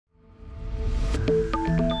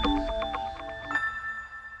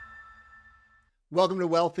Welcome to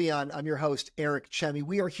Wealthion. I'm your host, Eric Chemi.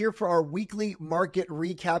 We are here for our weekly market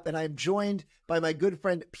recap, and I'm joined by my good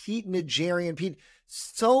friend, Pete Najarian. Pete,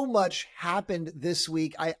 so much happened this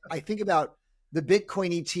week. I think about the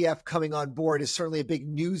Bitcoin ETF coming on board is certainly a big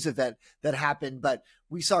news event that happened, but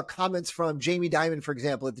we saw comments from Jamie Dimon, for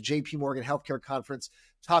example, at the JP Morgan Healthcare Conference,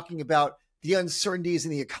 talking about the uncertainties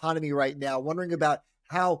in the economy right now, wondering about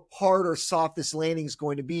how hard or soft this landing is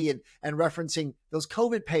going to be, and referencing those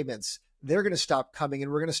COVID payments. They're going to stop coming,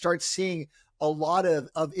 and we're going to start seeing a lot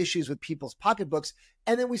of issues with people's pocketbooks.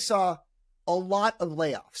 And then we saw a lot of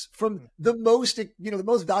layoffs from the most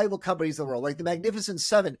valuable companies in the world, like the Magnificent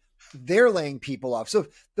Seven. They're laying people off. So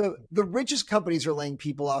the richest companies are laying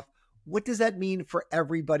people off. What does that mean for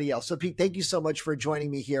everybody else? So Pete, thank you so much for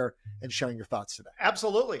joining me here and sharing your thoughts today.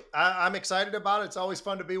 Absolutely. I'm excited about it. It's always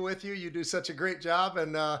fun to be with you. You do such a great job.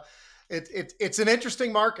 And, it's an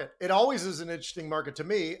interesting market. It always is an interesting market to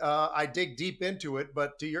me. I dig deep into it,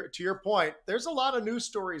 but to your point, there's a lot of news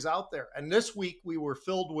stories out there. And this week we were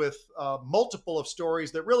filled with multiple of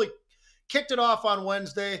stories that really kicked it off on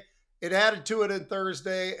Wednesday. It added to it on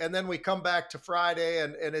Thursday, and then we come back to Friday,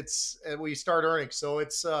 and we start earnings. So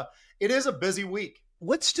it is a busy week.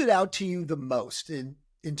 What stood out to you the most in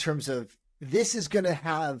terms of this is going to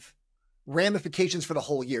have ramifications for the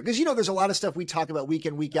whole year? Because, there's a lot of stuff we talk about week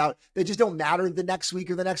in, week out that just don't matter the next week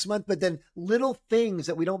or the next month, but then little things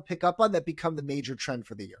that we don't pick up on that become the major trend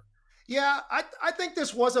for the year. Yeah, I think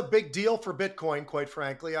this was a big deal for Bitcoin, quite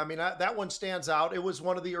frankly. I mean, that one stands out. It was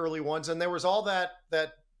one of the early ones, and there was all that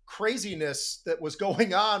craziness that was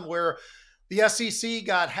going on where the SEC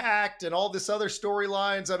got hacked and all this other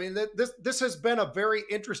storylines. I mean, this has been a very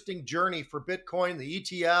interesting journey for Bitcoin, the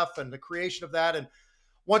ETF and the creation of that. And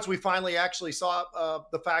once we finally actually saw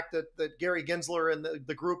the fact that Gary Gensler and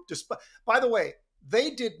the group, by the way, they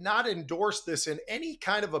did not endorse this in any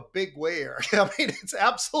kind of a big way, Eric. I mean, it's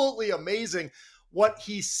absolutely amazing what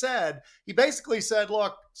he said. He basically said,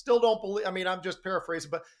 look, still don't believe, I mean, I'm just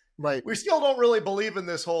paraphrasing, but right, we still don't really believe in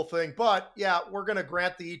this whole thing. But yeah, we're going to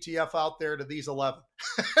grant the ETF out there to these 11.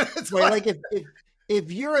 It's right, like if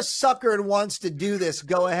you're a sucker and wants to do this,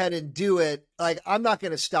 go ahead and do it. Like, I'm not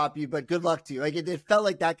going to stop you, but good luck to you. Like, it felt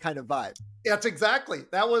like that kind of vibe. That's exactly.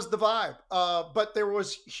 That was the vibe. But there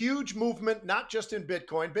was huge movement, not just in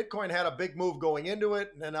Bitcoin. Bitcoin had a big move going into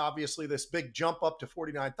it. And then obviously this big jump up to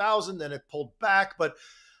 49,000, then it pulled back. But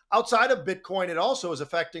outside of Bitcoin, it also is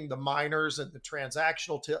affecting the miners and the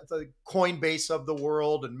transactional, the Coinbase of the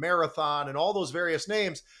world and Marathon and all those various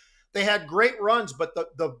names. They had great runs, but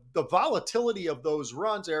the volatility of those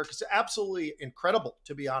runs, Eric, is absolutely incredible,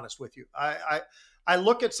 to be honest with you. I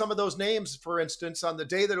look at some of those names, for instance, on the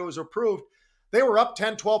day that it was approved, they were up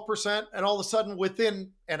 10, 12%, and all of a sudden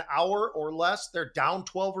within an hour or less, they're down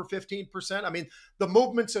 12 or 15%. I mean, the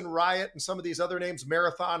movements in Riot and some of these other names,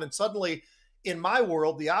 Marathon, and suddenly in my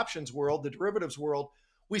world, the options world, the derivatives world,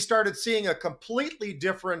 we started seeing a completely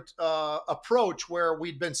different approach where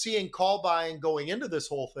we'd been seeing call buying going into this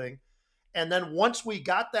whole thing. And then once we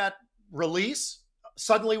got that release,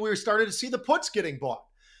 suddenly we started to see the puts getting bought.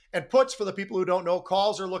 And puts, for the people who don't know,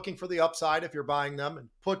 calls are looking for the upside if you're buying them, and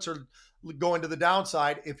puts are going to the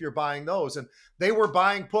downside if you're buying those. And they were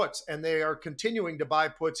buying puts, and they are continuing to buy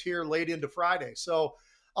puts here late into Friday. So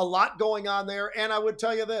a lot going on there. And I would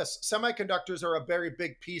tell you this, semiconductors are a very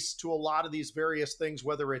big piece to a lot of these various things,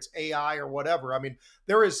 whether it's AI or whatever. I mean,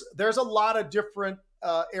 there's a lot of different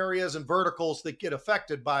areas and verticals that get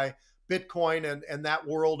affected by Bitcoin and that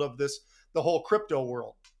world of the whole crypto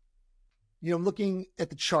world. Looking at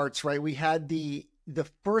the charts, right? We had the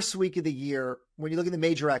first week of the year, when you look at the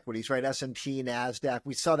major equities, right? S&P, NASDAQ,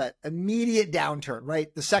 we saw that immediate downturn,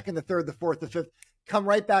 right? The second, the third, the fourth, the fifth, come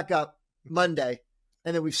right back up Monday.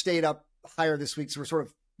 And then we've stayed up higher this week. So we're sort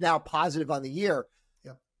of now positive on the year.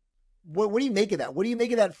 Yeah. What do you make of that? What do you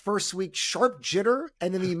make of that first week sharp jitter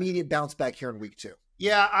and then the immediate bounce back here in week two?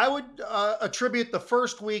 Yeah, I would attribute the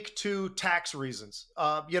first week to tax reasons.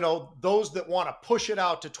 Those that want to push it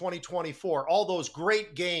out to 2024, all those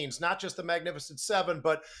great gains, not just the Magnificent Seven,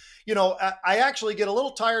 but, I actually get a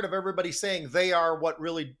little tired of everybody saying they are what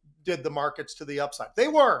really did the markets to the upside. They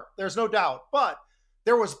were, there's no doubt, but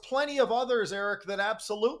there was plenty of others, Eric, that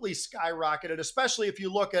absolutely skyrocketed, especially if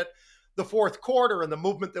you look at the fourth quarter and the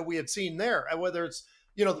movement that we had seen there, and whether it's,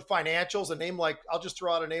 the financials, I'll just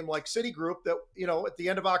throw out a name like Citigroup that, at the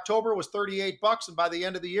end of October was $38, and by the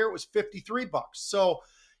end of the year, it was $53. So,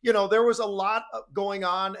 there was a lot going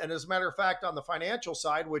on. And as a matter of fact, on the financial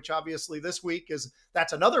side, which obviously this week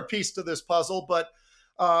that's another piece to this puzzle, but,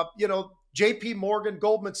 JP Morgan,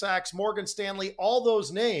 Goldman Sachs, Morgan Stanley, all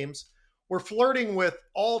those names we're flirting with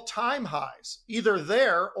all-time highs, either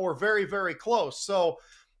there or very, very close. So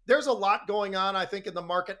there's a lot going on, I think, in the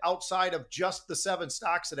market outside of just the 7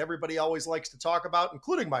 stocks that everybody always likes to talk about,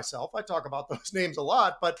 including myself. I talk about those names a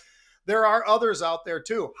lot, but there are others out there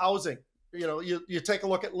too. Housing, you take a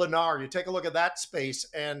look at Lennar, you take a look at that space,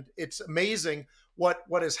 and it's amazing what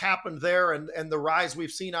has happened there and the rise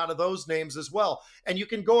we've seen out of those names as well. And you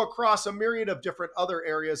can go across a myriad of different other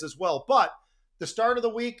areas as well. But the start of the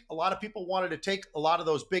week, a lot of people wanted to take a lot of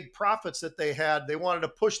those big profits that they had. They wanted to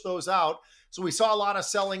push those out. So we saw a lot of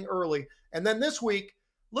selling early. And then this week,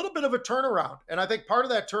 a little bit of a turnaround. And I think part of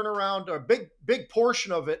that turnaround, a big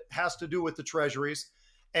portion of it, has to do with the treasuries.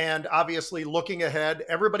 And obviously looking ahead,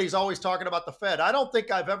 everybody's always talking about the Fed. I don't think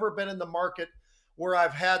I've ever been in the market where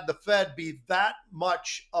I've had the Fed be that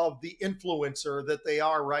much of the influencer that they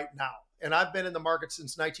are right now. And I've been in the market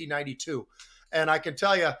since 1992. And I can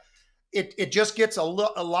tell you, it just gets a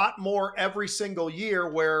lot more every single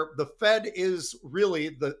year, where the Fed is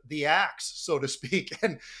really the axe, so to speak.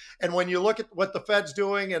 And when you look at what the Fed's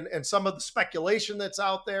doing and some of the speculation that's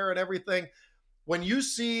out there and everything, when you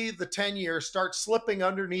see the 10-year start slipping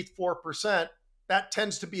underneath 4%, that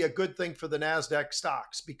tends to be a good thing for the NASDAQ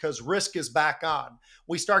stocks, because risk is back on.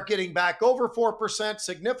 We start getting back over 4%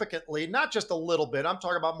 significantly, not just a little bit. I'm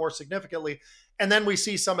talking about more significantly. And then we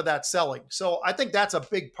see some of that selling. So I think that's a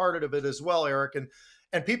big part of it as well, Eric.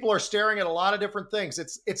 And people are staring at a lot of different things.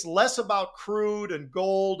 It's less about crude and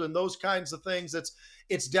gold and those kinds of things.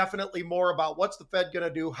 It's definitely more about what's the Fed going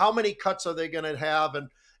to do? How many cuts are they going to have?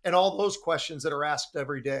 And all those questions that are asked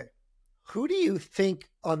every day. Who do you think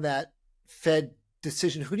on that Fed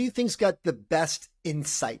decision, who do you think's got the best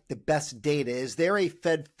insight, the best data? Is there a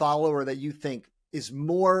Fed follower that you think is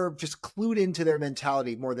more just clued into their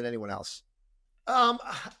mentality more than anyone else?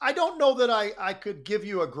 I don't know that I could give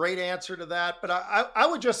you a great answer to that, but I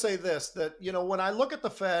would just say this, that, when I look at the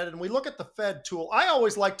Fed and we look at the Fed tool, I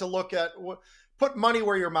always like to look at put money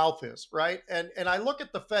where your mouth is, right? And I look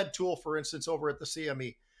at the Fed tool, for instance, over at the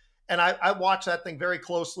CME. And I watch that thing very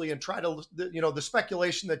closely and try to, the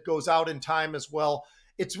speculation that goes out in time as well.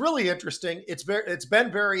 It's really interesting. It's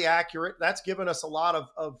been very accurate. That's given us a lot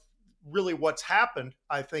of really what's happened,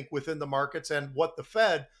 I think, within the markets and what the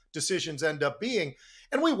Fed decisions end up being.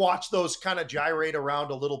 And we watch those kind of gyrate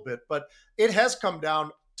around a little bit, but it has come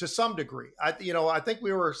down to some degree. I think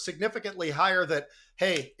we were significantly higher that,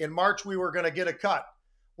 hey, in March we were going to get a cut.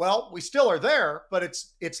 Well, we still are there, but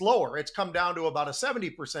it's lower. It's come down to about a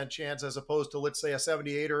 70% chance as opposed to, let's say, a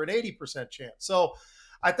 78 or an 80% chance. So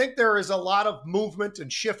I think there is a lot of movement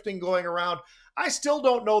and shifting going around. I still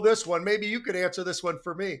don't know this one. Maybe you could answer this one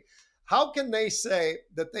for me. How can they say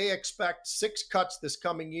that they expect 6 cuts this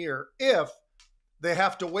coming year if they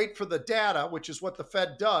have to wait for the data, which is what the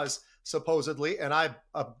Fed does, supposedly, and I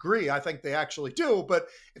agree, I think they actually do, but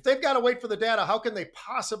if they've got to wait for the data, how can they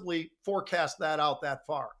possibly forecast that out that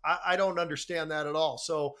far? I don't understand that at all.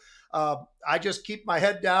 So I just keep my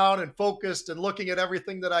head down and focused and looking at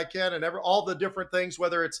everything that I can and all the different things,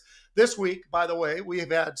 whether it's this week, by the way,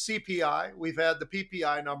 we've had CPI, we've had the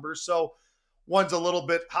PPI numbers. So one's a little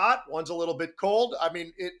bit hot, one's a little bit cold. I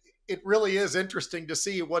mean, it really is interesting to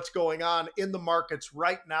see what's going on in the markets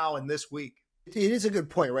right now in this week. It is a good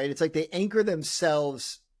point, right? It's like they anchor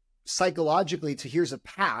themselves psychologically to here's a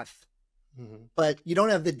path, but you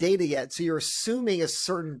don't have the data yet. So you're assuming a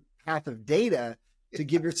certain path of data to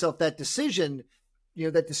give yourself that decision,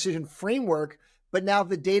 that decision framework. But now if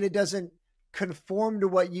the data doesn't conform to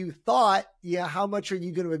what you thought, how much are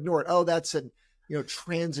you going to ignore it? Oh, that's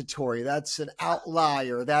transitory. That's an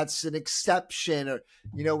outlier. That's an exception. Or,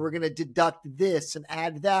 we're going to deduct this and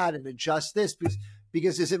add that and adjust this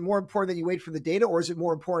because is it more important that you wait for the data, or is it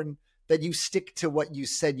more important that you stick to what you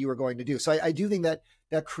said you were going to do? So I do think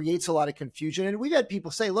that creates a lot of confusion. And we've had people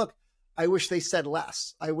say, look, I wish they said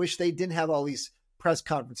less. I wish they didn't have all these press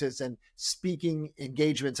conferences and speaking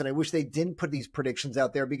engagements. And I wish they didn't put these predictions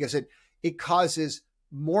out there because it causes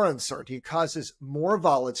more uncertainty, it causes more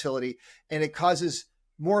volatility, and it causes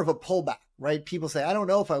more of a pullback, right? People say, I don't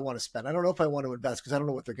know if I want to spend. I don't know if I want to invest because I don't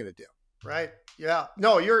know what they're going to do. Right. Yeah.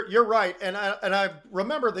 No, you're right. And I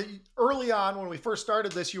remember that early on when we first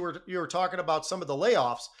started this, you were talking about some of the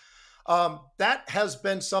layoffs. That has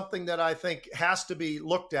been something that I think has to be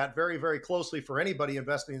looked at very, very closely for anybody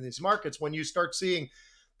investing in these markets. When you start seeing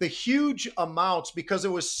the huge amounts, because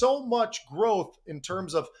there was so much growth in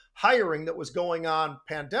terms of hiring that was going on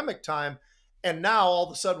pandemic time. And now all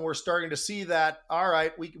of a sudden we're starting to see that, all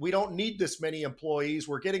right, we don't need this many employees.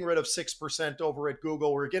 We're getting rid of 6% over at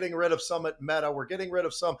Google. We're getting rid of some at Meta. We're getting rid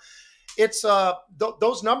of some. it's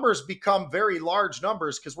those numbers become very large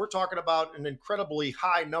numbers because we're talking about an incredibly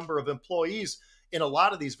high number of employees in a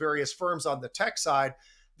lot of these various firms on the tech side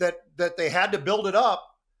that they had to build it up,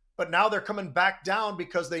 but now they're coming back down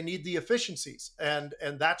because they need the efficiencies, and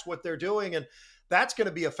that's what they're doing. And that's going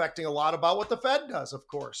to be affecting a lot about what the Fed does, of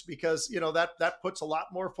course, because that puts a lot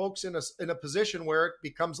more folks in a position where it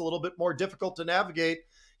becomes a little bit more difficult to navigate,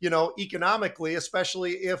 economically,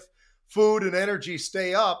 especially if food and energy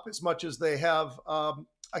stay up as much as they have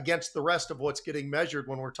against the rest of what's getting measured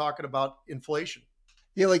when we're talking about inflation.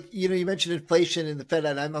 Yeah, you mentioned inflation in the Fed,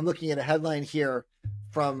 and I'm looking at a headline here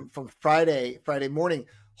from Friday morning.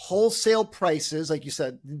 Wholesale prices, like you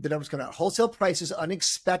said, the numbers come out. Wholesale prices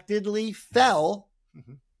unexpectedly fell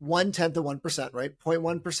 0.1%, right?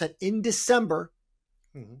 0.1% in December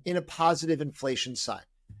in a positive inflation sign.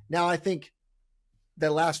 Now, I think the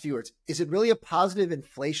last few words, is it really a positive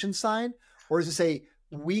inflation sign, or is this a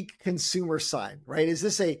weak consumer sign, right? Is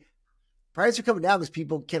this a prices are coming down because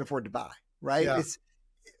people can't afford to buy, right? Yeah. Is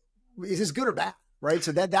this good or bad, right?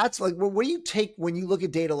 So that's like, what do you take when you look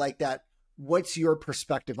at data like that? What's your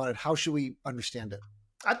perspective on it? How should we understand it?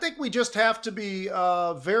 I think we just have to be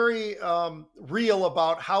very real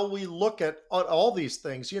about how we look at all these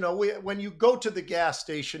things. When you go to the gas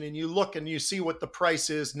station and you look and you see what the price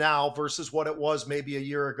is now versus what it was maybe a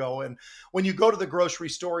year ago. And when you go to the grocery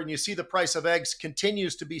store and you see the price of eggs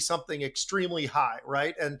continues to be something extremely high,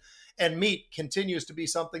 right? And meat continues to be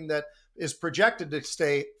something that is projected to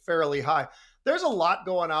stay fairly high. There's a lot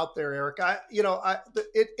going out there, Eric.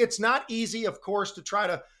 It's not easy, of course, to try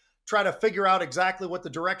to figure out exactly what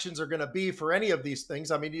the directions are going to be for any of these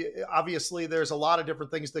things. I mean, obviously, there's a lot of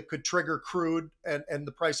different things that could trigger crude and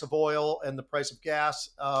the price of oil and the price of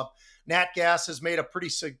gas. Nat gas has made a pretty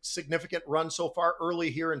significant run so far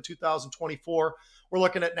early here in 2024. We're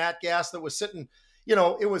looking at nat gas that was sitting,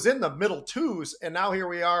 it was in the middle twos, and now here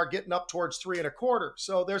we are getting up towards 3.25.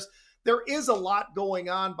 So there is a lot going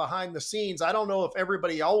on behind the scenes. I don't know if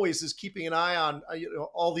everybody always is keeping an eye on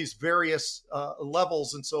all these various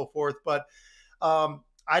levels and so forth, but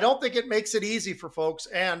I don't think it makes it easy for folks.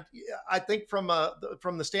 And I think from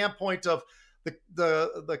the standpoint of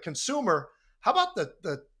the consumer, how about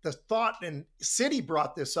the thought, and Citi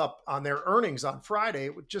brought this up on their earnings on Friday,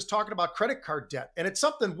 just talking about credit card debt, and it's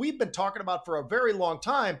something we've been talking about for a very long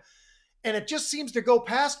time. And it just seems to go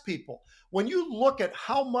past people. When you look at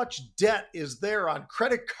how much debt is there on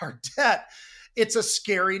credit card debt, it's a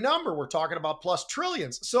scary number. We're talking about plus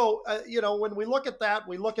trillions. So, when we look at that,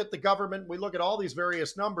 we look at the government, we look at all these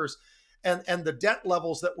various numbers and the debt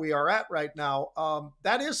levels that we are at right now.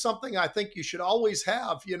 That is something I think you should always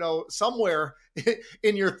have, somewhere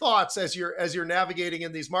in your thoughts as you're navigating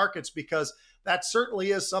in these markets, because that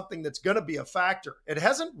certainly is something that's going to be a factor. It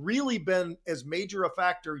hasn't really been as major a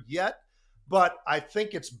factor yet, but I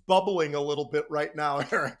think it's bubbling a little bit right now,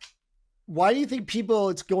 Eric. Why do you think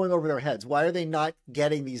it's going over their heads? Why are they not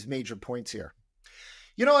getting these major points here?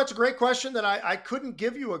 It's a great question that I couldn't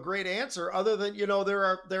give you a great answer other than,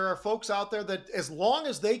 there are folks out there that as long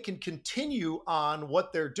as they can continue on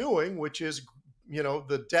what they're doing, which is,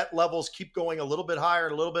 the debt levels keep going a little bit higher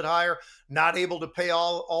and a little bit higher, not able to pay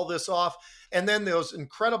all this off. And then those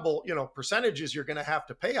incredible, percentages you're going to have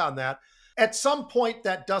to pay on that. At some point,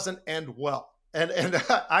 that doesn't end well. And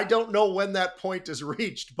I don't know when that point is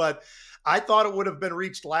reached, but I thought it would have been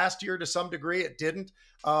reached last year to some degree. It didn't.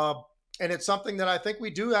 And it's something that I think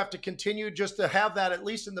we do have to continue just to have that at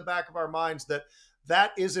least in the back of our minds,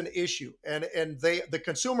 that is an issue. And the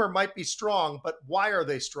consumer might be strong, but why are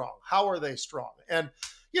they strong? How are they strong? And,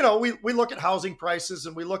 we look at housing prices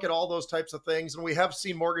and we look at all those types of things, and we have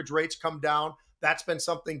seen mortgage rates come down. That's been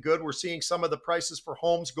something good. We're seeing some of the prices for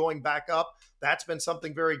homes going back up. That's been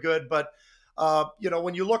something very good. But,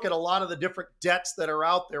 when you look at a lot of the different debts that are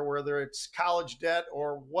out there, whether it's college debt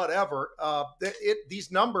or whatever,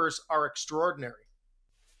 these numbers are extraordinary.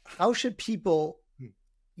 How should people,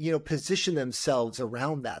 position themselves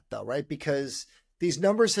around that though, right? Because these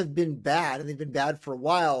numbers have been bad and they've been bad for a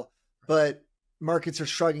while, but markets are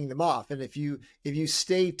shrugging them off. And if you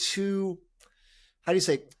stay too,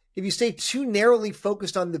 if you stay too narrowly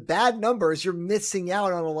focused on the bad numbers, you're missing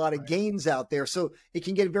out on a lot of gains out there. So it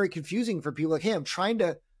can get very confusing for people like, hey, I'm trying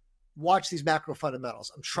to watch these macro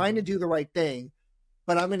fundamentals. I'm trying to do the right thing,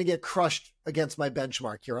 but I'm going to get crushed against my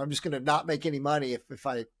benchmark here. I'm just going to not make any money if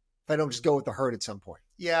I don't just go with the herd at some point.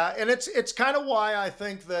 Yeah. And it's kind of why I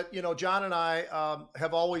think that, John and I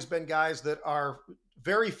have always been guys that are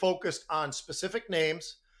very focused on specific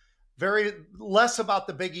names, very less about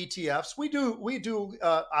the big ETFs. We do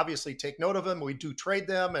obviously take note of them. We do trade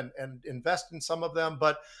them and invest in some of them.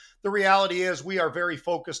 But the reality is we are very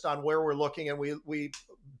focused on where we're looking, and we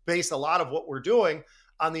base a lot of what we're doing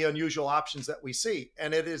on the unusual options that we see.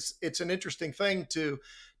 And it's an interesting thing to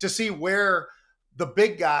see where the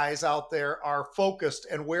big guys out there are focused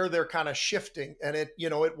and where they're kind of shifting. And it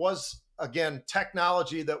was, again,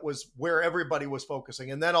 technology that was where everybody was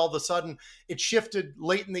focusing. And then all of a sudden it shifted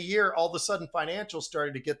late in the year. All of a sudden financials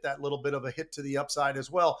started to get that little bit of a hit to the upside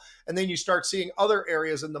as well. And then you start seeing other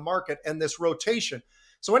areas in the market and this rotation.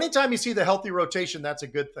 So anytime you see the healthy rotation, that's a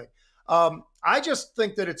good thing. I just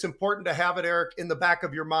think that it's important to have it, Eric, in the back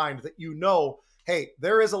of your mind that hey,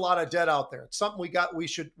 there is a lot of debt out there. It's something we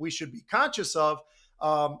should be conscious of.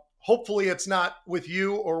 Hopefully it's not with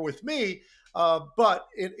you or with me, but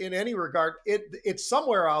in any regard, it's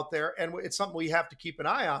somewhere out there, and it's something we have to keep an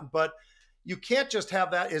eye on. But you can't just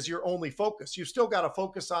have that as your only focus. You've still got to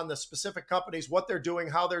focus on the specific companies, what they're doing,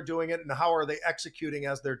 how they're doing it, and how are they executing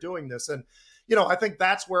as they're doing this. And I think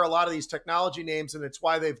that's where a lot of these technology names, and it's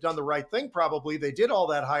why they've done the right thing. Probably they did all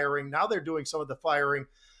that hiring. Now they're doing some of the firing,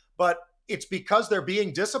 but it's because they're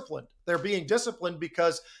being disciplined. They're being disciplined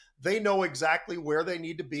because they know exactly where they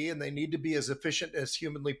need to be, and they need to be as efficient as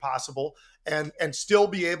humanly possible and still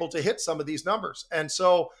be able to hit some of these numbers. And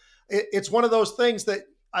so it's one of those things that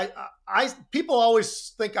people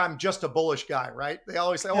always think I'm just a bullish guy, right? They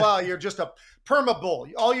always say, well, you're just a perma bull.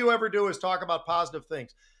 All you ever do is talk about positive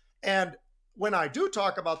things. And when I do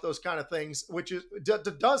talk about those kind of things, which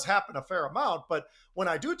does happen a fair amount, but when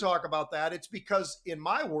I do talk about that, it's because in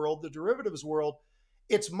my world, the derivatives world,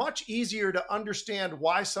 it's much easier to understand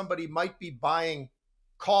why somebody might be buying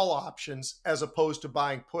call options as opposed to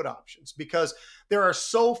buying put options, because there are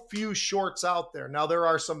so few shorts out there. Now, there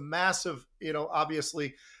are some massive,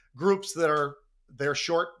 obviously groups they're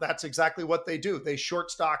short. That's exactly what they do. They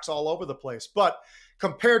short stocks all over the place. But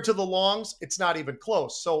compared to the longs, it's not even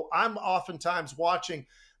close. So I'm oftentimes watching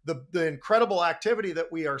the incredible activity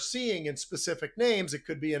that we are seeing in specific names. It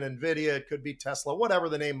could be an NVIDIA, it could be Tesla, whatever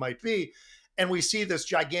the name might be. And we see this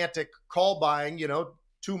gigantic call buying,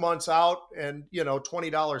 2 months out and,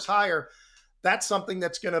 $20 higher. That's something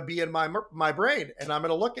that's going to be in my brain, and I'm going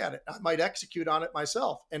to look at it. I might execute on it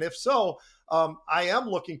myself. And if so, I am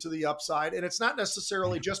looking to the upside. And it's not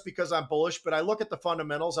necessarily just because I'm bullish, but I look at the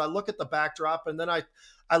fundamentals, I look at the backdrop, and then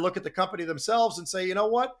I look at the company themselves and say, you know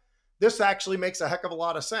what? This actually makes a heck of a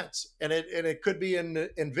lot of sense. And it could be in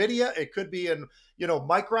NVIDIA, it could be in,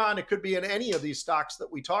 Micron, it could be in any of these stocks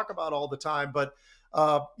that we talk about all the time. But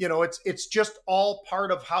it's just all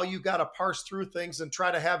part of how you got to parse through things and try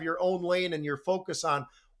to have your own lane and your focus on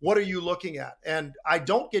what are you looking at. And I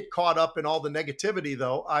don't get caught up in all the negativity,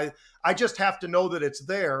 though. I just have to know that it's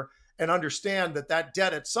there and understand that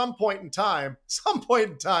debt at some point in time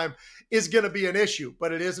is going to be an issue,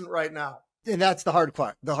 but it isn't right now. And that's the hard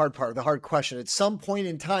part, the hard question. At some point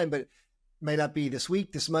in time, but it may not be this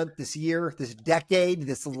week, this month, this year, this decade,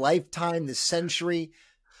 this lifetime, this century.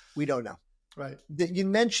 We don't know. Right. You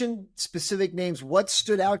mentioned specific names. What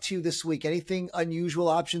stood out to you this week? Anything unusual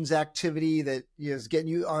options activity that is getting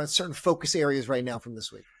you on certain focus areas right now from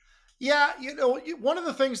this week? Yeah, one of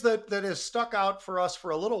the things that has stuck out for us for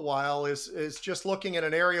a little while is just looking at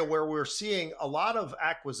an area where we're seeing a lot of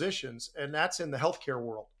acquisitions, and that's in the healthcare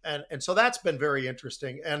world. And so that's been very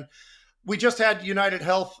interesting. And we just had United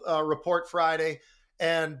Health report Friday,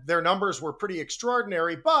 and their numbers were pretty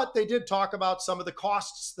extraordinary, but they did talk about some of the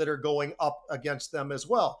costs that are going up against them as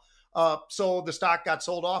well. So the stock got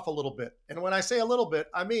sold off a little bit. And when I say a little bit,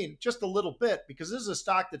 I mean just a little bit, because this is a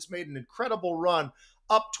stock that's made an incredible run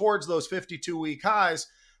up towards those 52-week highs,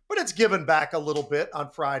 but it's given back a little bit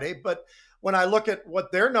on Friday. But when I look at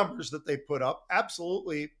what their numbers that they put up,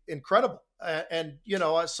 absolutely incredible. And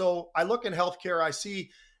so I look in healthcare, I see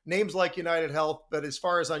names like United Health, but as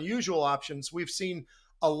far as unusual options, we've seen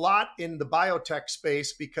a lot in the biotech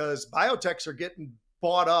space, because biotechs are getting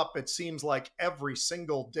bought up, it seems like, every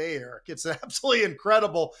single day, Eric. It's absolutely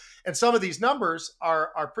incredible. And some of these numbers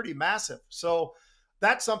are pretty massive. So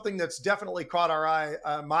that's something that's definitely caught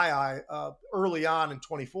my eye early on in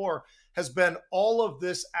 24, has been all of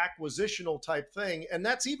this acquisitional type thing. And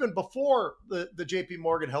that's even before the JP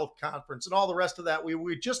Morgan Health Conference and all the rest of that.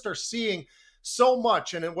 We just are seeing so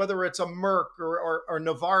much. And whether it's a Merck or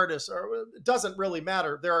Novartis, or it doesn't really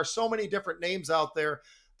matter. There are so many different names out there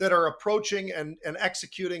that are approaching and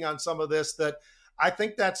executing on some of this, that I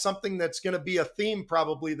think that's something that's going to be a theme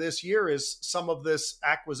probably this year, is some of this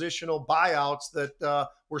acquisitional buyouts that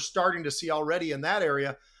we're starting to see already in that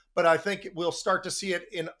area. But I think we'll start to see it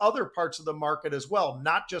in other parts of the market as well,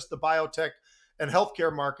 not just the biotech and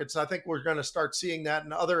healthcare markets. I think we're going to start seeing that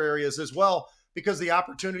in other areas as well, because the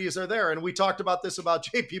opportunities are there. And we talked about this about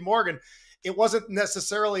JP Morgan. It wasn't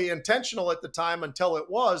necessarily intentional at the time until it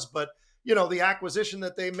was, but the acquisition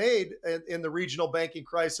that they made in the regional banking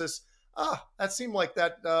crisis, that seemed like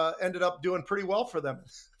that ended up doing pretty well for them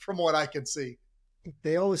from what I can see.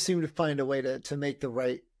 They always seem to find a way to make the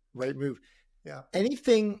right move. Yeah.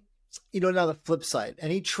 Anything, now the flip side,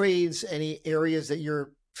 any trades, any areas that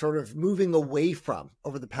you're sort of moving away from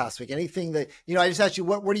over the past week? Anything that, I just asked you,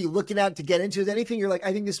 what are you looking at to get into? Is anything you're like,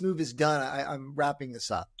 I think this move is done. I'm wrapping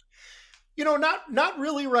this up. Not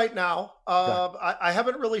really right now. Okay. I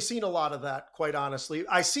haven't really seen a lot of that, quite honestly.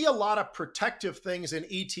 I see a lot of protective things in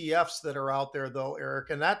ETFs that are out there, though, Eric.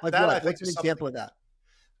 And that Like that what? I think What's an example of that?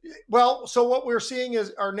 Well, so what we're seeing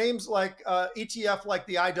are names like ETF, like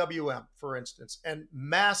the IWM, for instance, and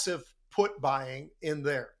massive put buying in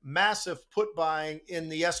there, massive put buying in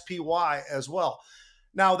the SPY as well.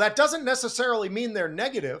 Now, that doesn't necessarily mean they're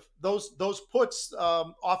negative. Those puts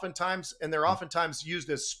oftentimes, and they're oftentimes used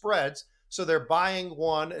as spreads. So they're buying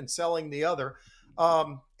one and selling the other.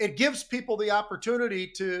 It gives people the opportunity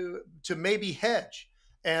to maybe hedge.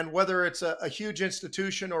 And whether it's a huge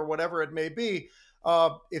institution or whatever it may be,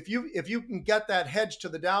 if you can get that hedge to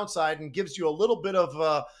the downside and gives you a little bit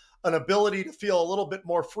of an ability to feel a little bit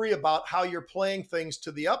more free about how you're playing things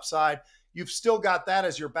to the upside, you've still got that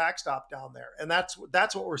as your backstop down there. And that's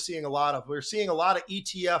what we're seeing a lot of. We're seeing a lot of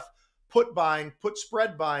ETF put buying, put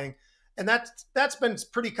spread buying. And that's been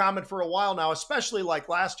pretty common for a while now, especially like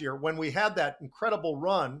last year when we had that incredible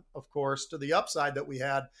run, of course, to the upside that we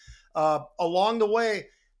had. Along the way,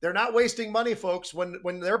 they're not wasting money, folks.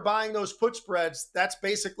 When they're buying those put spreads, that's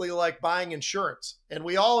basically like buying insurance. And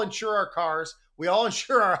we all insure our cars. We all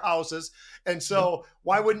insure our houses. And so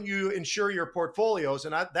why wouldn't you insure your portfolios?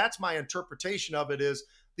 And that's my interpretation of it, is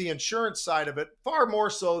the insurance side of it, far more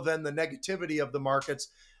so than the negativity of the markets.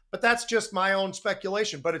 But that's just my own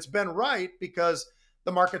speculation. But it's been right, because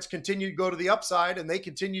the markets continue to go to the upside, and they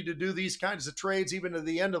continue to do these kinds of trades even to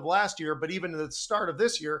the end of last year, but even at the start of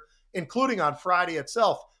this year, including on Friday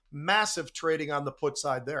itself. Massive trading on the put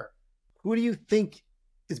side there. Who do you think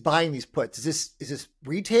is buying these puts? Is this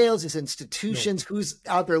retail? Is this institutions? No. Who's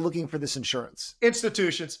out there looking for this insurance?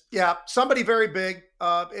 Institutions. Yeah. Somebody very big.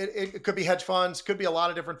 It could be hedge funds, could be a lot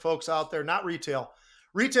of different folks out there, not retail.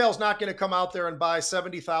 Retail's not going to come out there and buy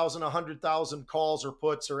 70,000, 100,000 calls or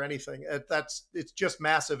puts or anything. It's just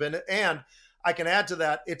massive. And I can add to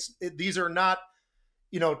that. These are not,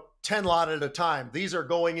 10 lot at a time. These are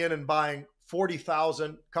going in and buying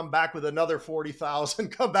 40,000, come back with another 40,000,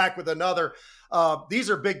 come back with another. These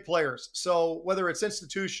are big players. So whether it's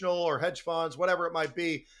institutional or hedge funds, whatever it might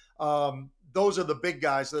be, those are the big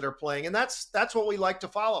guys that are playing. And that's what we like to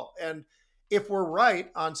follow. And if we're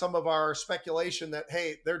right on some of our speculation that,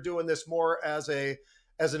 hey, they're doing this more as an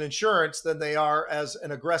insurance than they are as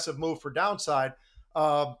an aggressive move for downside,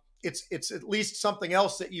 it's at least something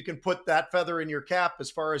else that you can put that feather in your cap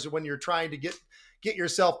as far as when you're trying to get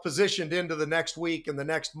yourself positioned into the next week and the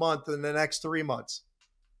next month and the next 3 months.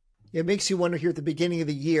 It makes you wonder here at the beginning of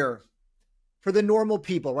the year, for the normal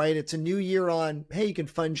people, right? It's a new year on, hey, you can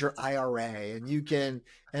fund your IRA and you can,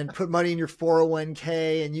 and put money in your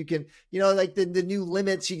 401k, and you can, like the new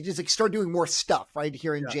limits, you can just start doing more stuff right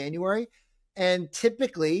here in January. And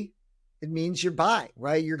typically it means you're buying,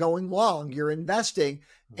 right? You're going long, you're investing.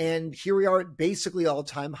 And here we are at basically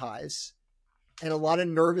all-time highs. And a lot of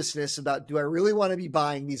nervousness about, do I really want to be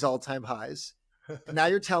buying these all-time highs? And now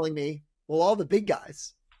you're telling me, well, all the big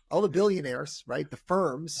guys, all the billionaires, right? The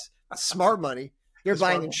firms, smart money, they're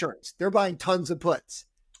buying insurance. They're buying tons of puts.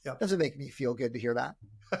 Yep. Doesn't make me feel good to hear that.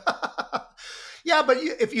 Yeah, but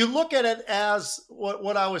if you look at it as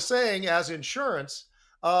what I was saying as insurance,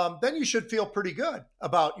 then you should feel pretty good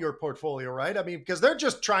about your portfolio, right? I mean, because they're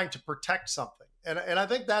just trying to protect something. And I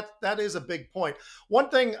think that is a big point. One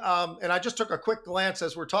thing, and I just took a quick glance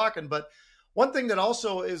as we're talking, but one thing that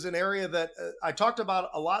also is an area that I talked about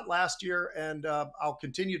a lot last year, and I'll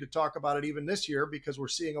continue to talk about it even this year because we're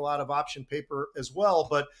seeing a lot of option paper as well.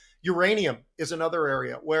 But uranium is another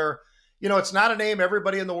area where, it's not a name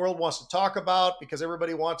everybody in the world wants to talk about because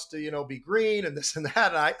everybody wants to, be green and this and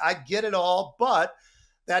that. And I get it all, but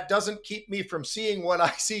that doesn't keep me from seeing what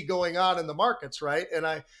I see going on in the markets, right? And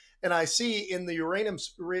I see in the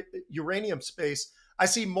uranium space, I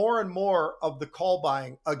see more and more of the call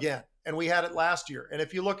buying again. And we had it last year. And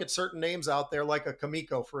if you look at certain names out there, like a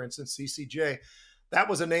Chemico, for instance, CCJ, that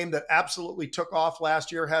was a name that absolutely took off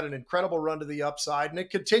last year, had an incredible run to the upside, and it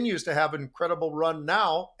continues to have an incredible run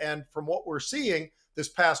now. And from what we're seeing this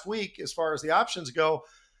past week, as far as the options go,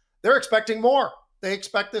 they're expecting more. they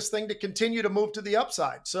expect this thing to continue to move to the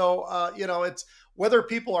upside. So, it's whether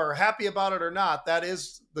people are happy about it or not, that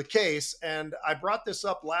is the case. And I brought this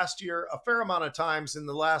up last year a fair amount of times in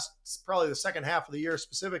the last, probably the second half of the year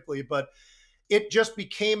specifically, but it just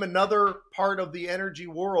became another part of the energy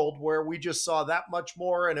world where we just saw that much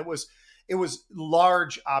more. And it was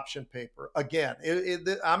large option paper. Again,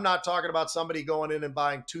 I'm not talking about somebody going in and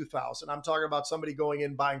buying 2,000. I'm talking about somebody going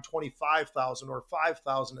in buying 25,000 or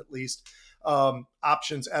 5,000 at least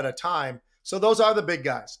options at a time. So those are the big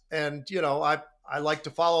guys. And, I like to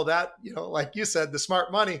follow that, like you said, the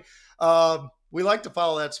smart money. We like to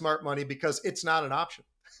follow that smart money because it's not an option.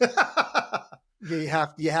 You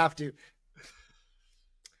have to.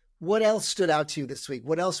 What else stood out to you this week?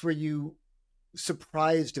 What else were you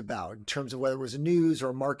surprised about in terms of whether it was a news or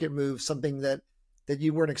a market move, something that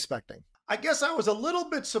you weren't expecting? I guess I was a little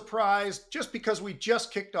bit surprised just because we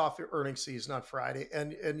just kicked off the earnings season on Friday,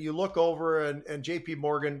 and you look over and JP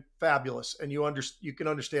Morgan, fabulous. And you can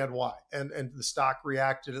understand why. And the stock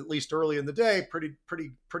reacted, at least early in the day,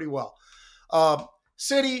 pretty well.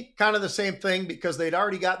 Citi, kind of the same thing because they'd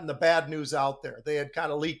already gotten the bad news out there. They had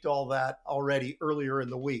kind of leaked all that already earlier in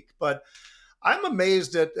the week. But I'm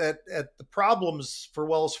amazed at the problems for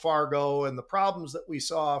Wells Fargo and the problems that we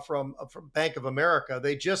saw from Bank of America.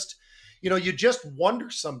 They just, you just wonder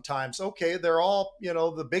sometimes, okay, they're all,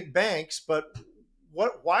 the big banks, but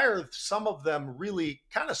why are some of them really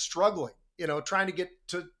kind of struggling, trying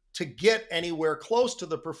to get anywhere close to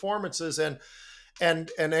the performances and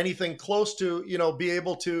anything close to, be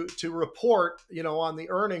able to report, on the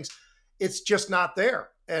earnings. It's just not there.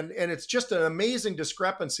 And it's just an amazing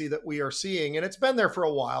discrepancy that we are seeing. And it's been there for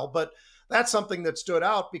a while, but that's something that stood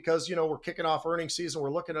out because, we're kicking off earnings season.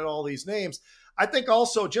 We're looking at all these names. I think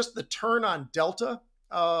also just the turn on Delta.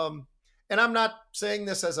 And I'm not saying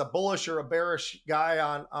this as a bullish or a bearish guy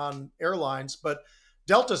on airlines, but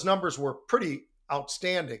Delta's numbers were pretty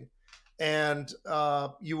outstanding. And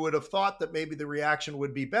you would have thought that maybe the reaction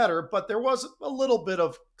would be better, but there was a little bit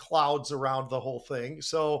of clouds around the whole thing.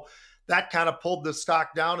 So that kind of pulled the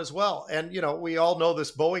stock down as well. And, we all know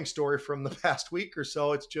this Boeing story from the past week or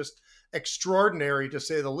so. It's just extraordinary to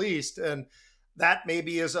say the least. And that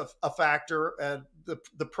maybe is a factor. And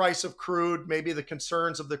the price of crude, maybe the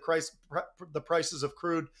concerns of the prices of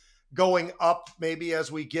crude going up, maybe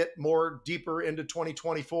as we get more deeper into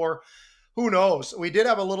 2024. Who knows? We did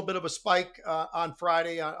have a little bit of a spike on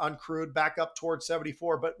Friday on crude back up towards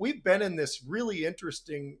 74, but we've been in this really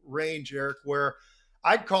interesting range, Eric, where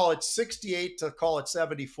I'd call it 68 to call it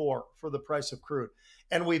 74 for the price of crude.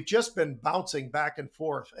 And we've just been bouncing back and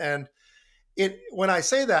forth. And when I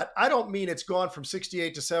say that, I don't mean it's gone from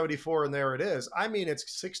 68 to 74 and there it is. I mean,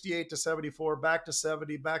 it's 68 to 74, back to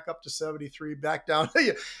 70, back up to 73, back down.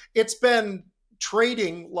 It's been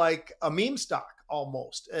trading like a meme stock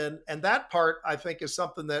almost. And that part, I think, is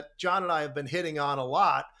something that John and I have been hitting on a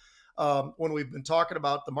lot when we've been talking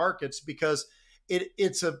about the markets, because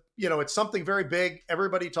it's something very big.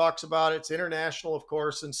 Everybody talks about it. It's international, of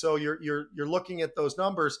course. And so you're looking at those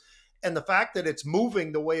numbers, and the fact that it's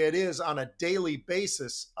moving the way it is on a daily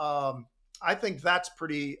basis, I think that's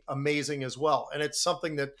pretty amazing as well. And it's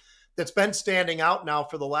something that's been standing out now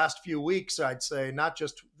for the last few weeks, I'd say, not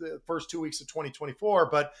just the first 2 weeks of 2024,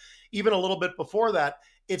 but even a little bit before that.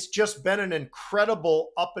 It's just been an incredible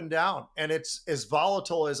up and down, and it's as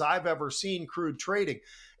volatile as I've ever seen crude trading.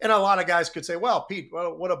 And a lot of guys could say, well, Pete,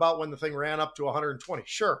 what about when the thing ran up to 120?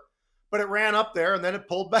 Sure. But it ran up there and then it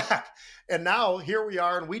pulled back. And now here we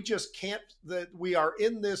are, and we just can't, we are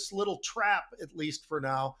in this little trap, at least for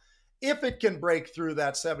now. If it can break through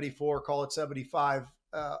that 74, call it 75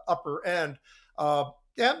 upper end,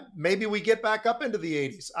 maybe we get back up into the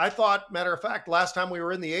 80s. I thought, matter of fact, last time we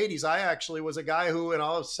were in the 80s, I actually was a guy who, and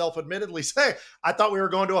I'll self-admittedly say, I thought we were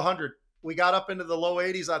going to 100. We got up into the low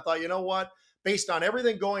 80s. I thought, you know what? Based on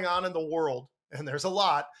everything going on in the world, and there's a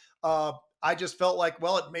lot, I just felt like,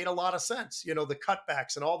 well, it made a lot of sense, the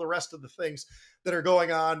cutbacks and all the rest of the things that are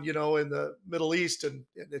going on, in the Middle East. And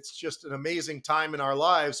it's just an amazing time in our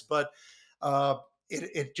lives, but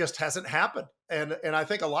it just hasn't happened. And I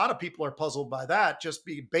think a lot of people are puzzled by that, just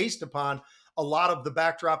based upon a lot of the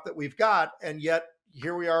backdrop that we've got. And yet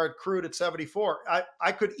here we are at crude at 74.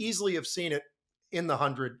 I could easily have seen it in the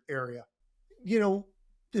 100 area.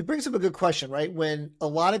 It brings up a good question, right? When a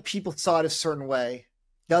lot of people saw it a certain way,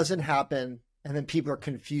 doesn't happen, and then people are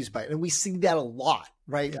confused by it. And we see that a lot,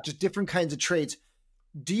 right? Yeah. Just different kinds of trades.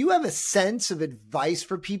 Do you have a sense of advice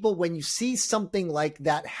for people when you see something like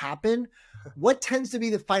that happen? What tends to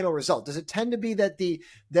be the final result? Does it tend to be that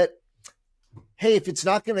hey, if it's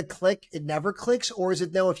not going to click, it never clicks? Or is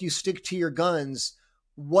it, no, if you stick to your guns,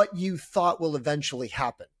 what you thought will eventually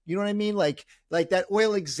happen. You know what I mean? Like that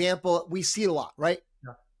oil example, we see it a lot, right?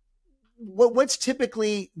 Yeah. What's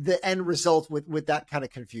typically the end result with that kind of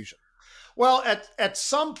confusion? Well, at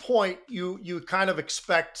some point, you kind of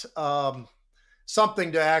expect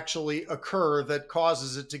something to actually occur that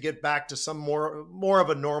causes it to get back to some more of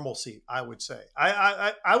a normalcy. I would say.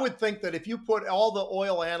 I would think that if you put all the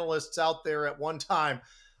oil analysts out there at one time,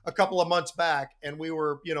 a couple of months back, and we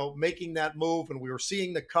were making that move, and we were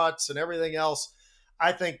seeing the cuts and everything else,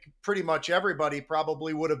 I think pretty much everybody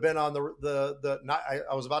probably would have been on the not,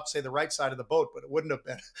 I was about to say the right side of the boat, but it wouldn't have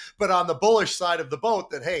been, but on the bullish side of the boat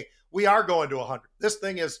that, hey, we are going to 100. This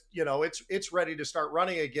thing is, it's ready to start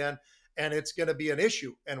running again, and it's going to be an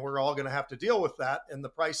issue, and we're all going to have to deal with that and the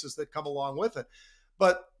prices that come along with it.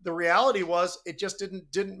 But the reality was it just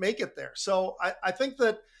didn't make it there. So I think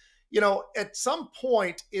that, at some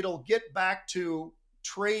point it'll get back to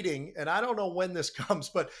trading, and I don't know when this comes,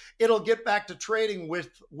 but it'll get back to trading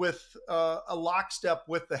with a lockstep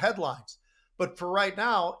with the headlines. But for right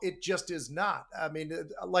now, it just is not. I mean,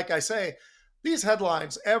 like I say, these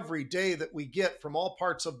headlines every day that we get from all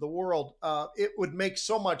parts of the world, it would make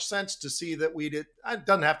so much sense to see that it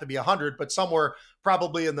doesn't have to be 100, but somewhere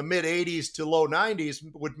probably in the mid 80s to low 90s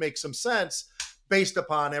would make some sense based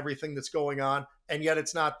upon everything that's going on. And yet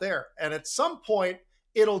it's not there. And at some point,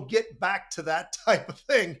 it'll get back to that type of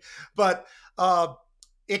thing. But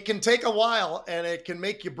it can take a while, and it can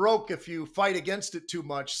make you broke if you fight against it too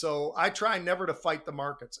much. So I try never to fight the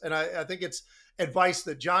markets. And I think it's advice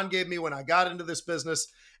that John gave me when I got into this business.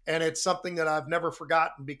 And it's something that I've never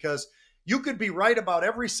forgotten, because you could be right about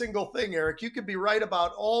every single thing, Eric. You could be right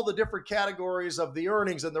about all the different categories of the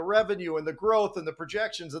earnings and the revenue and the growth and the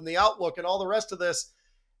projections and the outlook and all the rest of this.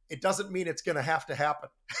 It doesn't mean it's going to happen.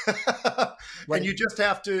 Right. And you just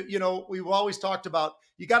have to, we've always talked about,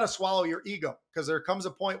 you got to swallow your ego, because there comes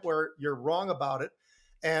a point where you're wrong about it.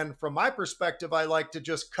 And from my perspective, I like to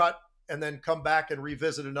just cut and then come back and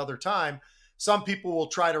revisit another time. Some people will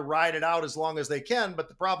try to ride it out as long as they can. But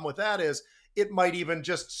the problem with that is it might even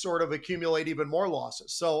just sort of accumulate even more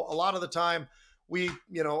losses. So a lot of the time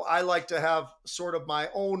I like to have sort of my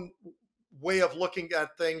own way of looking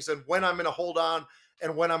at things and when I'm going to hold on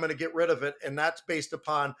and when I'm going to get rid of it. And that's based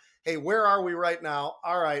upon, hey, where are we right now?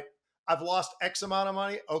 All right, I've lost X amount of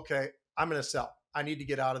money. Okay, I'm going to sell. I need to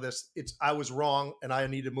get out of this. I was wrong, and I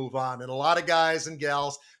need to move on. And a lot of guys and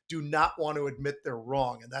gals do not want to admit they're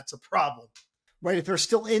wrong, and that's a problem. Right. If they're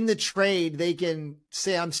still in the trade, they can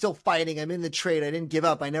say, I'm still fighting. I'm in the trade. I didn't give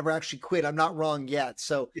up. I never actually quit. I'm not wrong yet.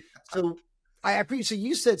 So I appreciate. So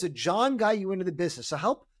you said, so John got you into the business. So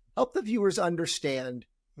help the viewers understand.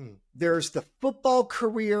 There's the football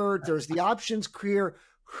career. There's the options career.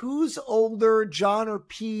 Who's older, John or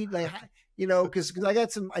Pete? Because I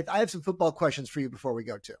have some football questions for you before we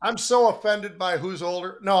go to. I'm so offended by who's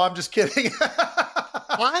older. No, I'm just kidding.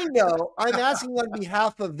 I know. I'm asking on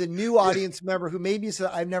behalf of the new audience member who maybe said,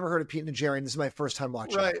 I've never heard of Pete Najarian. This is my first time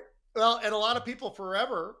watching. Right. Well, and a lot of people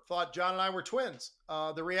forever thought John and I were twins.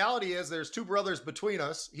 The reality is there's two brothers between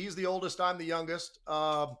us. He's the oldest. I'm the youngest.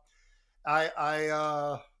 I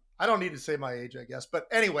don't need to say my age, I guess. But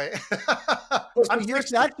anyway.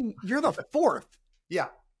 You're the fourth. Yeah.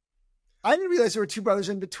 I didn't realize there were two brothers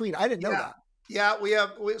in between. I didn't know that. Yeah,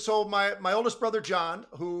 so my oldest brother, John,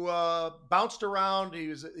 who bounced around.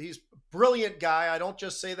 He's a brilliant guy. I don't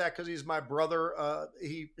just say that because he's my brother.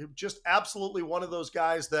 He just absolutely one of those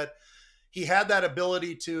guys that he had that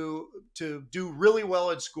ability to do really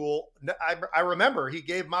well in school. I remember he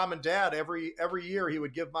gave mom and dad every year. He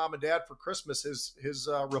would give mom and dad for Christmas his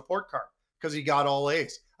report card because he got all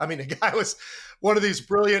A's. I mean, the guy was one of these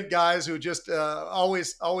brilliant guys who just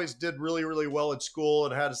always did really, really well in school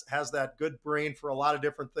and has that good brain for a lot of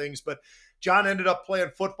different things. But John ended up playing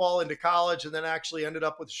football into college and then actually ended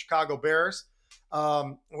up with the Chicago Bears.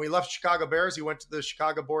 When he left Chicago Bears, he went to the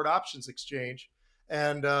Chicago Board Options Exchange.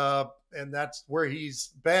 And that's where he's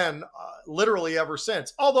been literally ever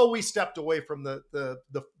since. Although we stepped away from the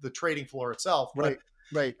trading floor itself. Right.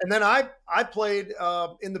 Right. And then I played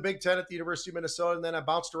in the Big Ten at the University of Minnesota, and then I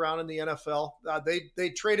bounced around in the NFL. They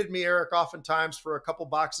traded me, Eric, oftentimes for a couple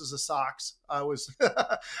boxes of socks. I was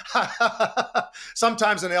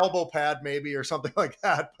sometimes an elbow pad maybe or something like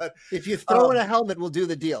that. But if you throw in a helmet, we'll do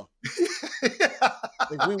the deal. Yeah,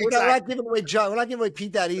 we're not giving away John. We're not giving away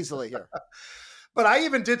Pete that easily here. But I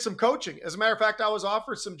even did some coaching. As a matter of fact, I was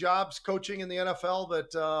offered some jobs coaching in the NFL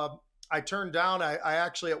that I turned down. I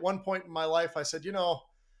actually, at one point in my life, I said,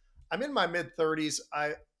 I'm in my mid 30s.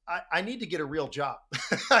 I need to get a real job,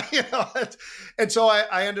 and so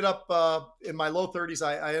I ended up in my low 30s.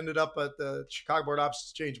 I ended up at the Chicago Board Options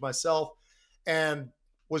Exchange myself, and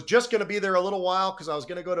was just going to be there a little while because I was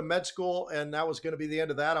going to go to med school, and that was going to be the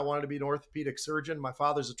end of that. I wanted to be an orthopedic surgeon. My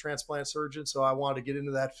father's a transplant surgeon, so I wanted to get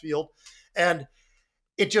into that field. And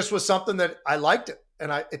it just was something that I liked it,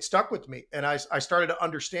 and it stuck with me, and I started to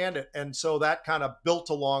understand it. And so that kind of built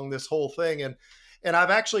along this whole thing. And I've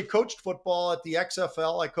actually coached football at the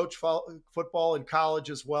XFL. I coached football in college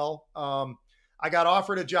as well. I got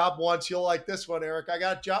offered a job once. You'll like this one, Eric. I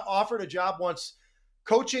got offered a job once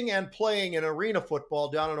coaching and playing in arena football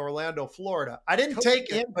down in Orlando, Florida. I didn't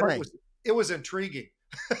take it, but it was intriguing.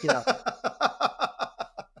 Yeah.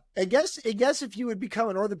 I guess if you would become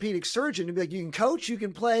an orthopedic surgeon, you'd be like, you can coach, you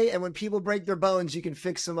can play, and when people break their bones, you can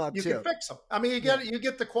fix them up too. You can fix them. I mean, you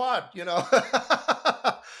get the quad, you know.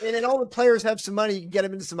 And then all the players have some money. You can get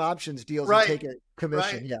them into some options deals and take a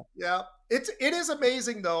commission. Right. Yeah. It is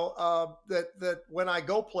amazing though that when I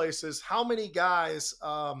go places, how many guys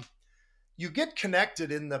you get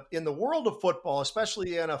connected in the world of football,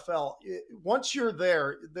 especially the NFL. Once you're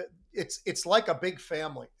there, it's like a big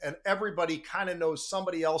family, and everybody kind of knows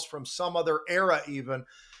somebody else from some other era even.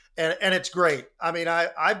 And it's great. I mean,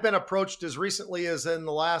 I've been approached as recently as in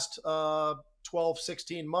the last 12,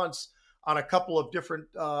 16 months on a couple of different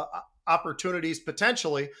opportunities,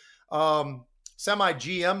 potentially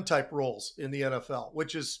semi-GM type roles in the NFL,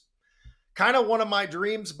 which is kind of one of my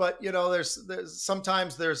dreams. But, you know, there's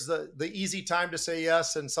sometimes there's the easy time to say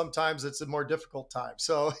yes, and sometimes it's a more difficult time.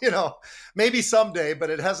 So, you know, maybe someday, but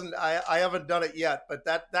I haven't done it yet. But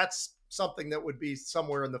that's something that would be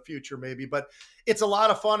somewhere in the future, maybe. But it's a lot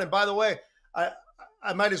of fun. And by the way,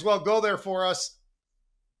 I might as well go there for us.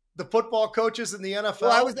 The football coaches in the NFL.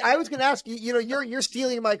 Well, I was going to ask you. You know, you're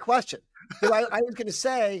stealing my question. So I was going to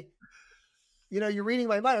say, you know, you're reading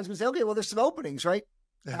my mind. I was going to say, okay, well, there's some openings, right?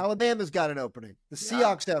 Alabama's got an opening. The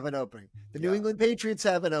Seahawks have an opening. The New England Patriots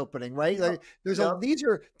have an opening, right? Like,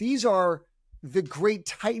 these are the great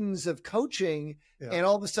titans of coaching, and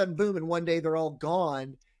all of a sudden, boom, and one day they're all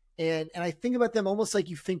gone. And I think about them almost like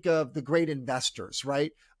you think of the great investors,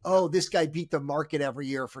 right? Oh, this guy beat the market every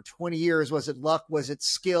year for 20 years. Was it luck? Was it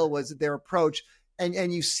skill? Was it their approach?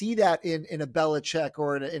 And you see that in a Belichick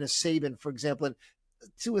or in a Saban, for example, and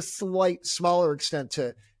to a smaller extent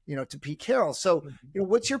to Pete Carroll. So, you know,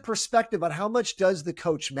 what's your perspective on how much does the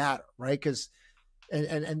coach matter, right? Because,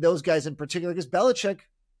 and those guys in particular, because Belichick,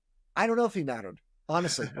 I don't know if he mattered,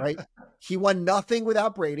 honestly, right? He won nothing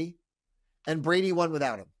without Brady, and Brady won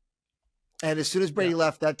without him. And as soon as Brady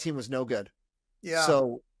left, that team was no good. Yeah.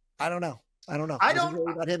 So I don't know. I don't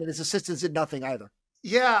really about him, and his assistants did nothing either.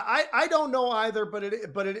 Yeah, I don't know either, but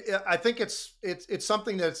I think it's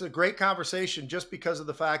something that's a great conversation just because of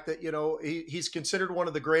the fact that, you know, he's considered one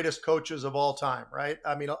of the greatest coaches of all time, right?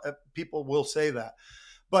 I mean, people will say that,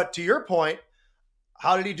 but to your point,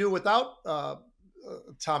 how did he do without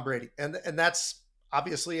Tom Brady? And that's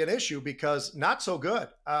obviously an issue because not so good.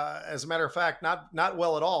 As a matter of fact, not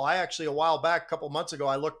well at all. I actually, a while back, a couple months ago,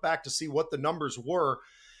 I looked back to see what the numbers were,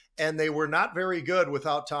 and they were not very good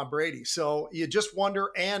without Tom Brady. So you just wonder,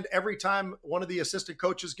 and every time one of the assistant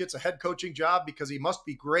coaches gets a head coaching job, because he must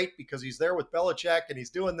be great because he's there with Belichick and he's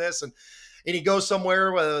doing this, and he goes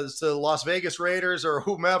somewhere, whether it's the Las Vegas Raiders or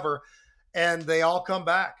whomever, and they all come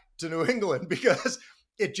back to New England because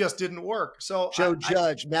it just didn't work. So Joe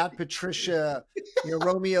Judge, Matt Patricia, you know,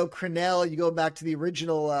 Romeo Crennel, you go back to the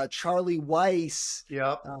original Charlie Weiss.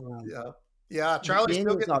 Yep. Yeah, Charlie's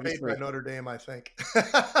still getting paid by Notre Dame, I think.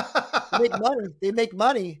 They make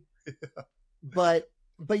money. But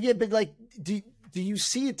like, do you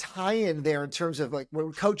see a tie-in there in terms of like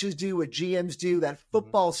what coaches do, what GMs do, that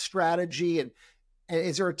football strategy, and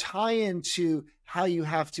is there a tie-in to how you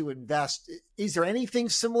have to invest? Is there anything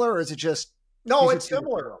similar, or is it just? No, it's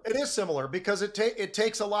similar. It is similar because it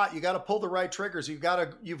takes a lot. You got to pull the right triggers. You've got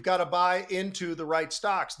to buy into the right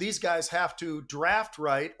stocks. These guys have to draft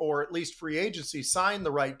right, or at least free agency, sign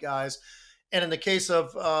the right guys. And in the case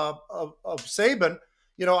of Saban,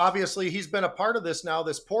 you know, obviously he's been a part of this now,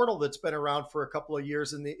 this portal that's been around for a couple of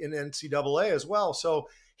years in NCAA as well. So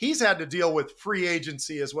he's had to deal with free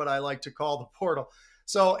agency, is what I like to call the portal.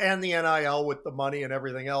 So, and the NIL with the money and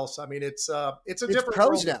everything else. I mean, it's different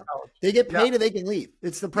pros now. They get paid and they can leave.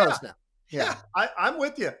 It's the pros now. Yeah. I'm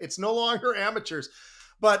with you. It's no longer amateurs,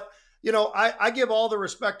 but you know, I give all the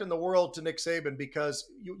respect in the world to Nick Saban because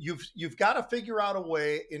you've got to figure out a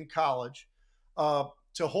way in college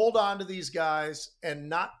to hold on to these guys and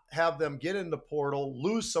not have them get in the portal,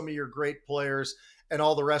 lose some of your great players and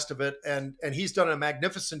all the rest of it. And he's done a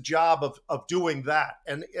magnificent job of doing that.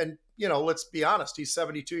 And you know, let's be honest, he's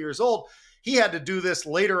 72 years old. He had to do this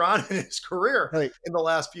later on in his career in the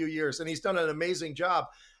last few years, and he's done an amazing job.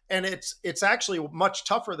 And it's actually much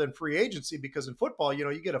tougher than free agency, because in football,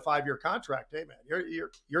 you get a 5-year contract. Hey man,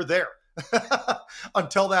 you're there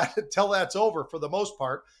until that's over for the most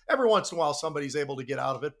part. Every once in a while, somebody's able to get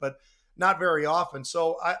out of it, but not very often.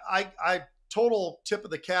 So I total tip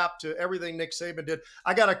of the cap to everything Nick Saban did.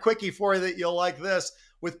 I got a quickie for you that you'll like this.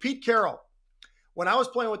 With Pete Carroll, when I was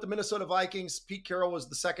playing with the Minnesota Vikings, Pete Carroll was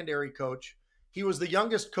the secondary coach. He was the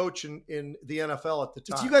youngest coach in the NFL at the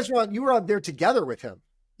time. So you were on there together with him.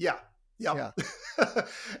 Yeah.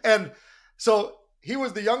 And so he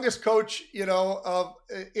was the youngest coach, of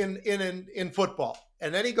in football.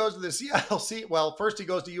 And then he goes to the Seattle well, first he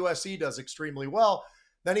goes to USC, does extremely well.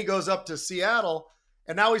 Then he goes up to Seattle,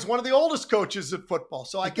 and now he's one of the oldest coaches in football.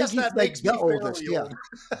 So I guess that makes me oldest. Old.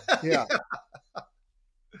 Yeah.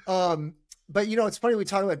 But it's funny, we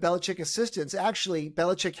talk about Belichick assistants. Actually,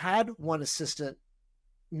 Belichick had one assistant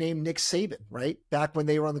named Nick Saban, right? Back when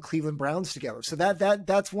they were on the Cleveland Browns together. So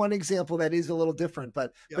that's one example that is a little different,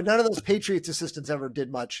 but none of those Patriots assistants ever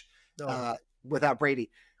did much without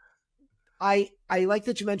Brady. I like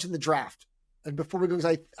that you mentioned the draft. And before we go,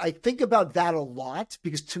 because I think about that a lot,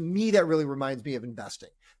 because to me, that really reminds me of investing.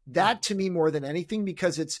 That to me more than anything,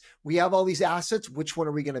 because we have all these assets. Which one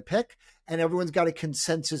are we going to pick? And everyone's got a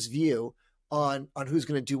consensus view on who's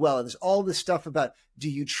going to do well. And there's all this stuff about, do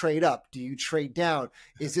you trade up? Do you trade down?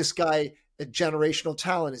 Is this guy a generational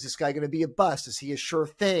talent? Is this guy going to be a bust? Is he a sure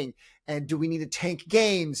thing? And do we need to tank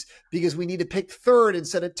games because we need to pick third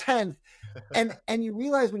instead of 10th? And you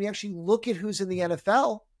realize when you actually look at who's in the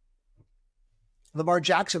NFL, Lamar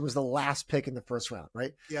Jackson was the last pick in the first round,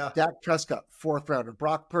 right? Yeah. Dak Prescott, 4th rounder.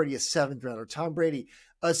 Brock Purdy, a 7th rounder. Tom Brady,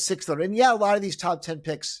 a 6th rounder. And yeah, a lot of these top 10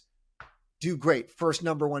 picks do great, first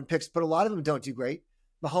number 1 picks, but a lot of them don't do great.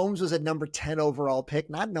 Mahomes was a number 10 overall pick,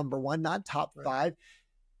 not number 1, not top 5.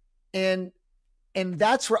 And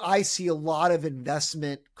that's where I see a lot of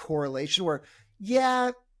investment correlation where,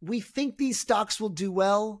 we think these stocks will do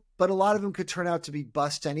well, but a lot of them could turn out to be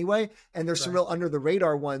bust anyway. And there's some real under the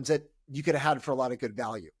radar ones that you could have had for a lot of good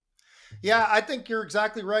value. Yeah, I think you're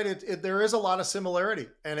exactly right. There is a lot of similarity,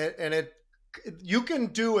 and you can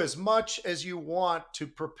do as much as you want to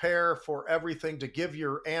prepare for everything to give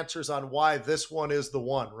your answers on why this one is the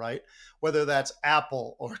one, right? Whether that's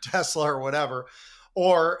Apple or Tesla or whatever,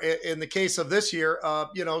 or in the case of this year,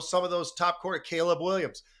 some of those top quarter, Caleb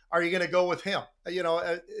Williams, are you going to go with him?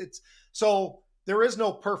 So there is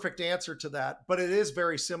no perfect answer to that, but it is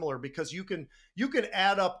very similar, because you can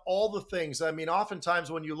add up all the things. I mean,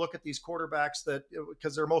 oftentimes when you look at these quarterbacks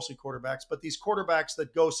because they're mostly quarterbacks, but these quarterbacks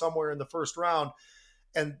that go somewhere in the first round,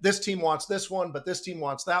 and this team wants this one, but this team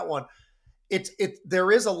wants that one.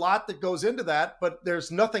 There is a lot that goes into that, but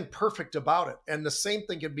there's nothing perfect about it. And the same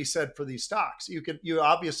thing can be said for these stocks. You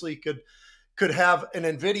obviously could have an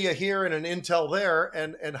NVIDIA here and an Intel there.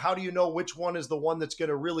 And how do you know which one is the one that's going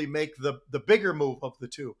to really make the bigger move of the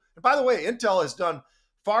two? And by the way, Intel has done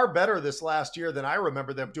far better this last year than I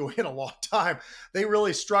remember them doing in a long time. They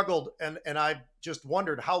really struggled. And I just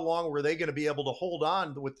wondered how long were they going to be able to hold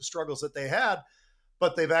on with the struggles that they had,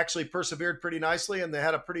 but they've actually persevered pretty nicely. And they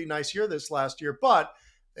had a pretty nice year this last year, but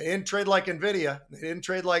they didn't trade like NVIDIA. They didn't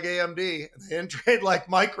trade like AMD. They didn't trade like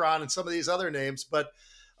Micron and some of these other names, but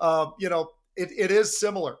it is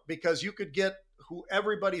similar, because you could get who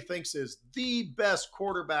everybody thinks is the best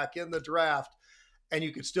quarterback in the draft, and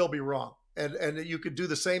you could still be wrong. And you could do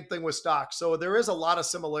the same thing with stocks. So there is a lot of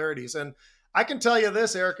similarities. And I can tell you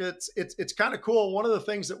this, Eric, it's kind of cool. One of the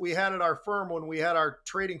things that we had at our firm, when we had our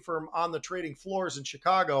trading firm on the trading floors in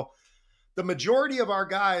Chicago, the majority of our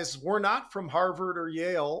guys were not from Harvard or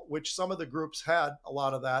Yale, which some of the groups had a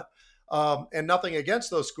lot of that. And nothing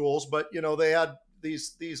against those schools, but they had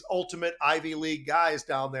these ultimate Ivy League guys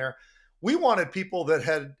down there. We wanted people that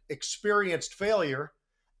had experienced failure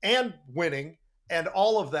and winning and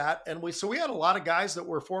all of that. And we had a lot of guys that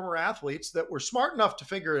were former athletes that were smart enough to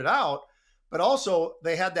figure it out, but also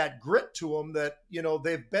they had that grit to them that,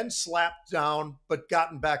 they've been slapped down, but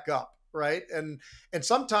gotten back up. Right. And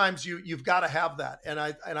sometimes you've got to have that. And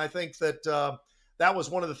I think that that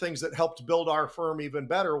was one of the things that helped build our firm even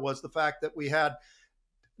better, was the fact that we had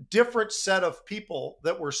different set of people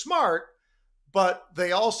that were smart, but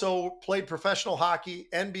they also played professional hockey,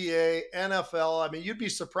 NBA, NFL. I mean, you'd be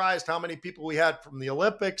surprised how many people we had from the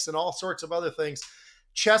Olympics and all sorts of other things.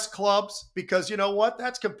 Chess clubs, because you know what?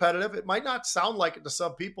 That's competitive. It might not sound like it to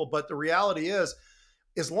some people, but the reality is,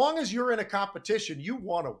 as long as you're in a competition, you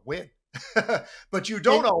want to win, but you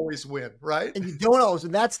don't always win, right? And you don't always,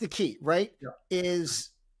 and that's the key, right? Yeah. Is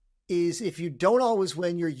if you don't always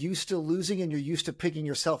win, you're used to losing and you're used to picking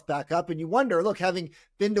yourself back up. And you wonder, look, having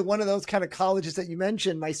been to one of those kind of colleges that you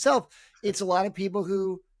mentioned myself, it's a lot of people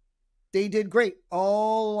who they did great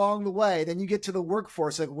all along the way. Then you get to the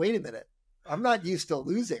workforce, like, wait a minute, I'm not used to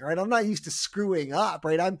losing, right? I'm not used to screwing up,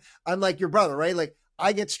 right? I'm like your brother, right? Like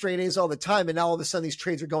I get straight A's all the time, and now all of a sudden these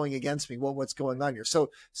trades are going against me. Well, what's going on here?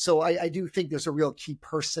 So I do think there's a real key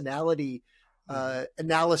personality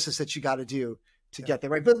analysis that you got to do to get there,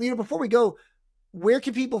 right? But before we go, where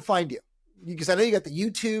can people find you? Because I know you got the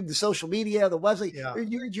YouTube, the social media, the website. Yeah.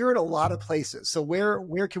 You're in a lot of places. So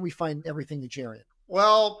where can we find everything Najarian?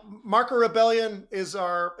 Well, Market Rebellion is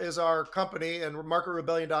our company, and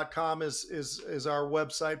marketrebellion.com is our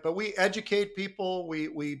website. But we educate people.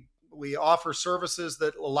 We offer services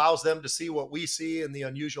that allows them to see what we see in the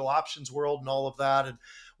unusual options world and all of that. And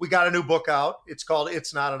we got a new book out. It's called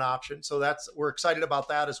 "It's Not an Option." So we're excited about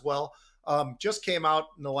that as well. Just came out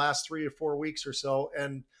in the last 3 or 4 weeks or so,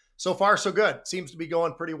 and so far so good. Seems to be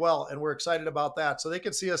going pretty well, and we're excited about that. So they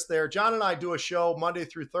can see us there. John and I do a show Monday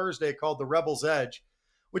through Thursday called The Rebel's Edge,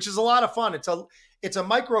 which is a lot of fun. It's a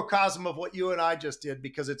microcosm of what you and I just did,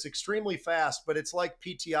 because it's extremely fast, but it's like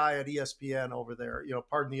PTI at ESPN over there.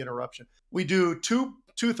 Pardon the interruption. We do two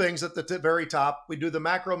things at the very top. We do the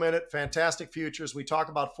macro minute, fantastic futures. We talk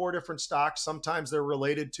about 4 different stocks. Sometimes they're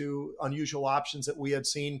related to unusual options that we had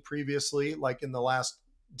seen previously, like in the last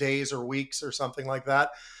days or weeks or something like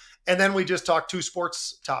that. And then we just talk 2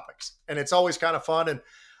 sports topics, and it's always kind of fun. And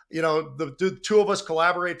the 2 of us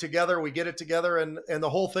collaborate together. We get it together, and the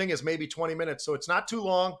whole thing is maybe 20 minutes. So it's not too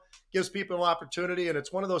long, gives people an opportunity. And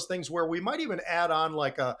it's one of those things where we might even add on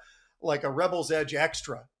like a Rebel's Edge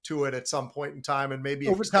extra to it at some point in time, and maybe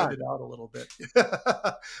extend it out a little bit.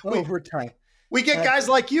 Over time. We get guys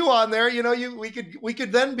like you on there, we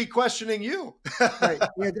could then be questioning you. Right.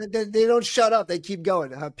 Yeah, they don't shut up. They keep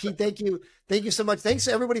going. Pete, thank you. Thank you so much. Thanks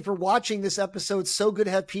to everybody for watching this episode. So good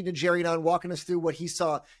to have Pete Najarian on, walking us through what he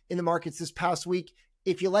saw in the markets this past week.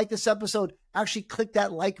 If you like this episode, actually click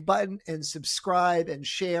that like button and subscribe and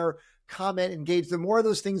share, comment, engage. The more of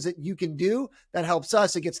those things that you can do, that helps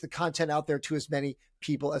us. It gets the content out there to as many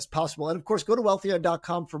people as possible. And of course, go to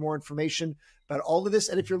wealthion.com for more information about all of this.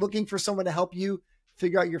 And if you're looking for someone to help you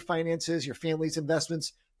figure out your finances, your family's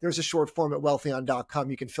investments, there's a short form at wealthion.com.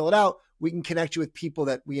 You can fill it out. We can connect you with people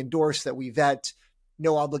that we endorse, that we vet.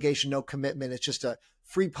 No obligation, no commitment. It's just a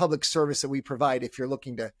free public service that we provide if you're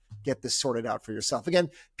looking to get this sorted out for yourself. Again,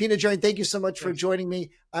 Pete Najarian, thank you so much for joining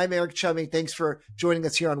me. I'm Eric Chemi. Thanks for joining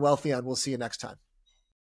us here on Wealthion. We'll see you next time.